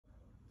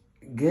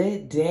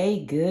Good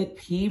day, good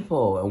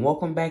people, and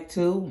welcome back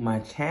to my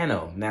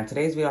channel. Now,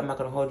 today's video, I'm not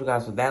going to hold you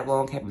guys for that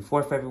long. Happy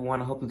 4th,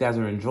 everyone. I hope you guys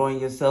are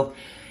enjoying yourself.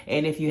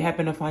 And if you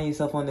happen to find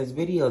yourself on this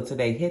video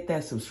today, hit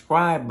that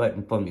subscribe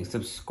button for me.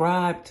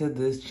 Subscribe to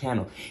this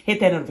channel. Hit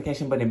that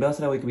notification button and bell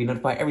so that way you can be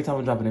notified every time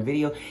I'm dropping a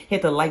video.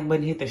 Hit the like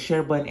button, hit the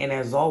share button, and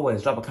as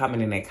always, drop a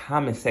comment in that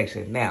comment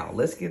section. Now,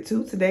 let's get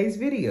to today's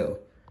video.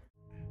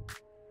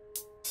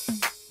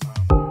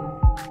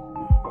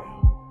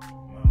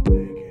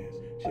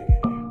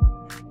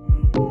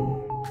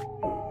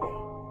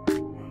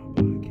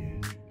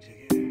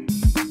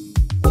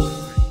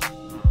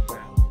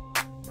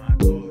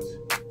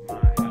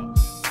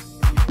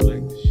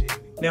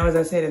 Now, as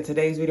I said in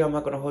today's video, I'm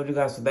not going to hold you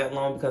guys for that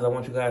long because I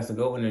want you guys to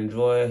go and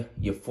enjoy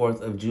your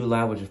 4th of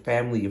July with your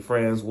family, your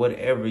friends,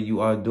 whatever you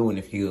are doing.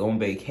 If you're on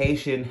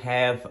vacation,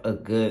 have a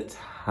good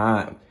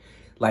time.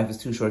 Life is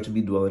too short to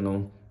be dwelling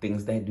on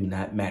things that do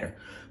not matter.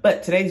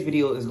 But today's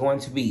video is going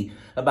to be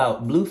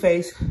about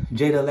Blueface,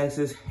 Jada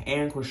Alexis,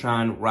 and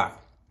Chrisean Rock.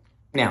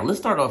 Now, let's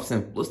start off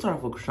simple. Let's start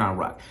off with Chrisean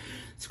Rock.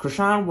 So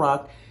Chrisean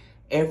Rock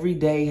every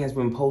day has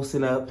been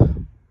posting up,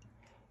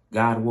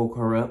 God woke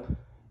her up.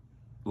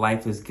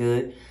 Life is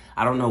good.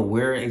 I don't know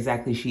where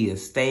exactly she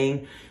is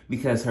staying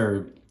because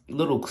her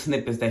little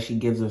snippets that she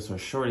gives us are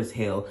short as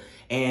hell.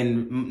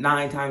 And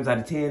 9 times out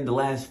of 10, the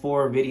last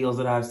 4 videos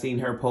that I've seen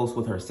her post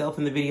with herself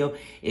in the video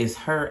is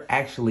her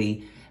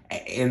actually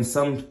in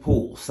some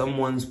pool,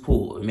 someone's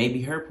pool. It may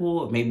be her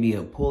pool, it may be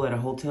a pool at a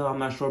hotel, I'm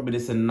not sure, but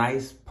it's a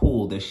nice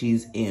pool that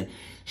she's in.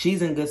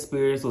 She's in good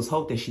spirits. Let's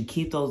hope that she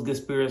keep those good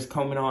spirits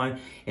coming on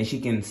and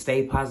she can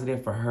stay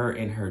positive for her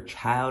and her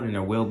child and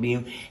her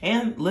well-being.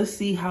 And let's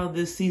see how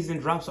this season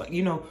drops.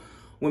 You know,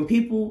 when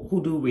people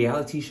who do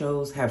reality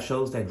shows have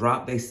shows that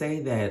drop, they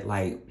say that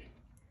like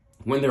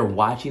when they're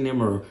watching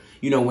them or,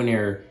 you know, when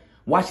they're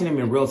watching them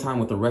in real time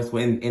with the rest,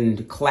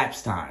 in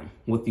collapse time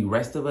with the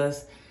rest of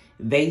us,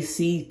 they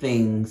see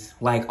things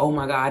like, oh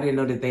my God, I didn't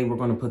know that they were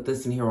going to put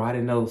this in here, or I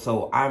didn't know.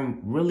 So I'm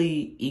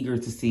really eager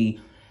to see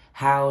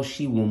how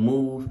she will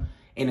move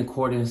in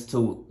accordance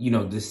to, you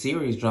know, the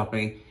series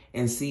dropping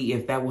and see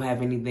if that will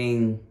have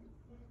anything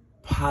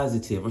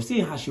positive, or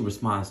seeing how she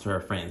responds to her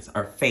friends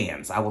or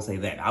fans. I will say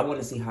that. I want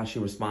to see how she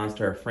responds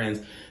to her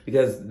friends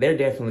because they're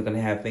definitely going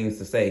to have things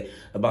to say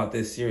about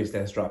this series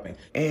that's dropping.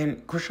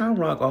 And Chrisean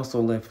Rock also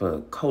left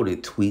a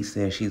coded tweet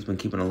saying she's been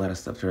keeping a lot of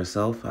stuff to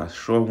herself. I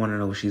sure want to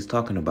know what she's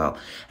talking about.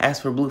 As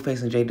for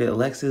Blueface and Jada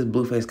Alexis,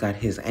 Blueface got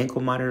his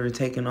ankle monitor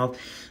taken off.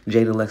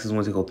 Jada Alexis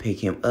went to go pick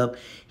him up.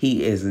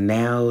 He is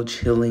now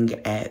chilling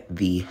at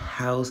the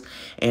house,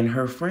 and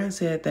her friend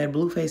said that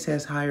Blueface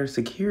has hired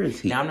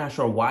security. Now, I'm not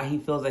sure why he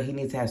feels that he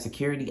needs to have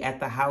security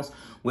at the house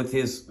with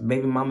his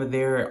baby mama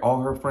there,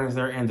 all her friends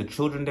there, and the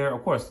children there.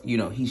 Of course, you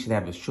know, he should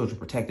have his children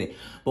protected.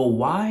 But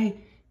why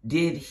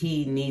did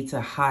he need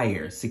to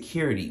hire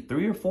security?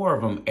 3 or 4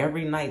 of them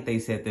every night. They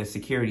said there's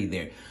security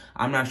there.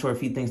 I'm not sure if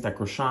he thinks that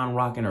Chrisean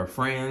Rock and her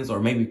friends, or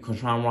maybe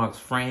Chrisean Rock's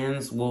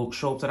friends, will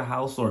show up to the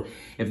house, or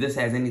if this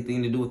has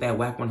anything to do with that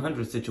Whack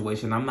 100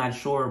 situation. I'm not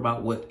sure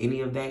about what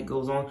any of that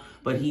goes on,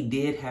 but he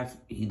does have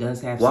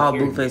security. While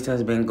Blueface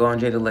has been gone,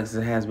 Jada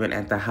Alexis has been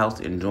at the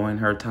house enjoying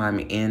her time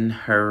in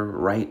her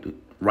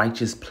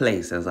righteous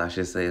place, as I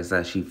should say, is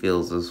that she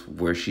feels is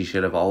where she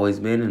should have always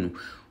been and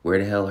where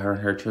the hell her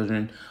and her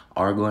children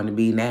are going to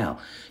be now.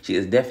 She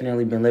has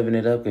definitely been living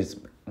it up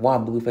while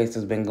Blueface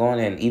has been gone,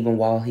 and even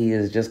while he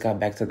has just got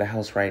back to the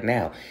house right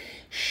now.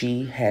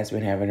 She has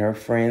been having her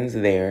friends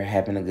there,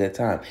 having a good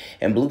time.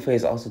 And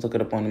Blueface also took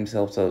it upon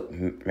himself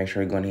to make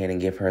sure he go ahead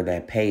and give her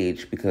that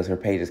page, because her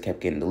pages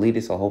kept getting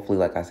deleted. So hopefully,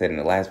 like I said in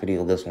the last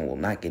video, this one will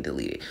not get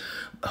deleted.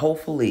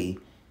 Hopefully,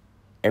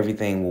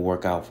 everything will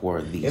work out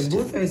for these two.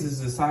 If Blueface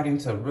is deciding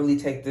to really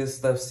take this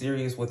stuff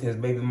serious with his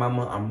baby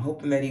mama, I'm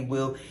hoping that he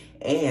will.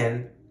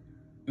 And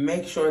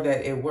make sure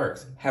that it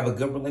works. Have a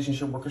good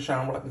relationship with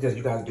Chrisean Rock, because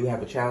you guys do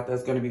have a child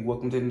that's going to be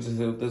welcomed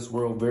into this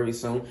world very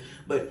soon.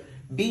 But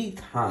be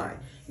kind.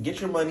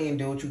 Get your money and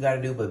do what you got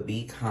to do, but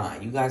be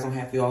kind. You guys don't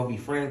have to all be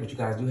friends, but you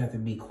guys do have to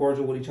be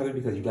cordial with each other,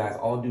 because you guys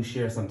all do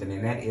share something,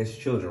 and that is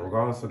children.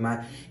 Regardless of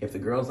not if the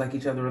girls like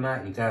each other or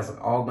not, you guys are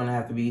all going to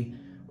have to be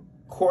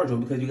cordial,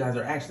 because you guys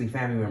are actually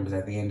family members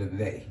at the end of the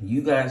day.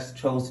 You guys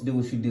chose to do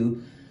what you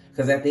do,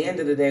 because at the end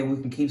of the day, we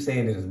can keep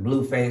saying that it's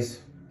Blueface,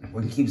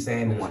 we can keep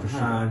saying that it's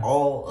Chrisean.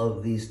 All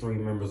of these 3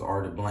 members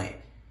are to blame.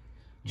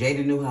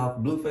 Jada knew how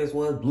Blueface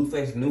was.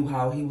 Blueface knew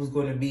how he was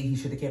going to be. He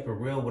should have kept it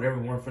real with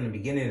everyone from the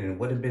beginning, and it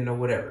would have been no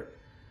whatever.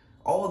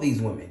 All of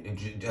these women,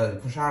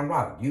 Chrisean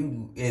Rock,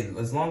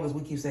 as long as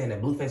we keep saying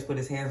that Blueface put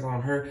his hands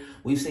on her,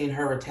 we've seen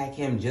her attack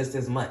him just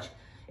as much.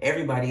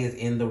 Everybody is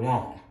in the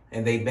wrong.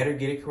 And they better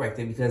get it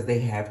corrected, because they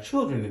have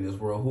children in this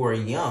world who are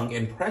young,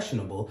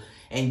 impressionable,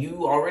 and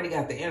you already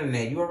got the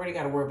internet. You already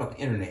got to worry about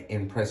the internet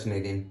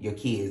impressionating your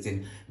kids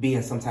and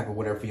being some type of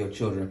whatever for your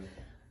children.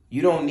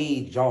 You don't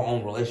need your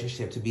own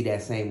relationship to be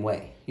that same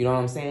way. You know what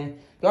I'm saying?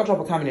 Y'all drop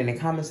a comment in the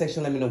comment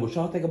section. Let me know what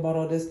y'all think about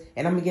all this,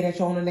 and I'm going to get at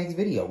y'all in the next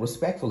video,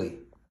 respectfully.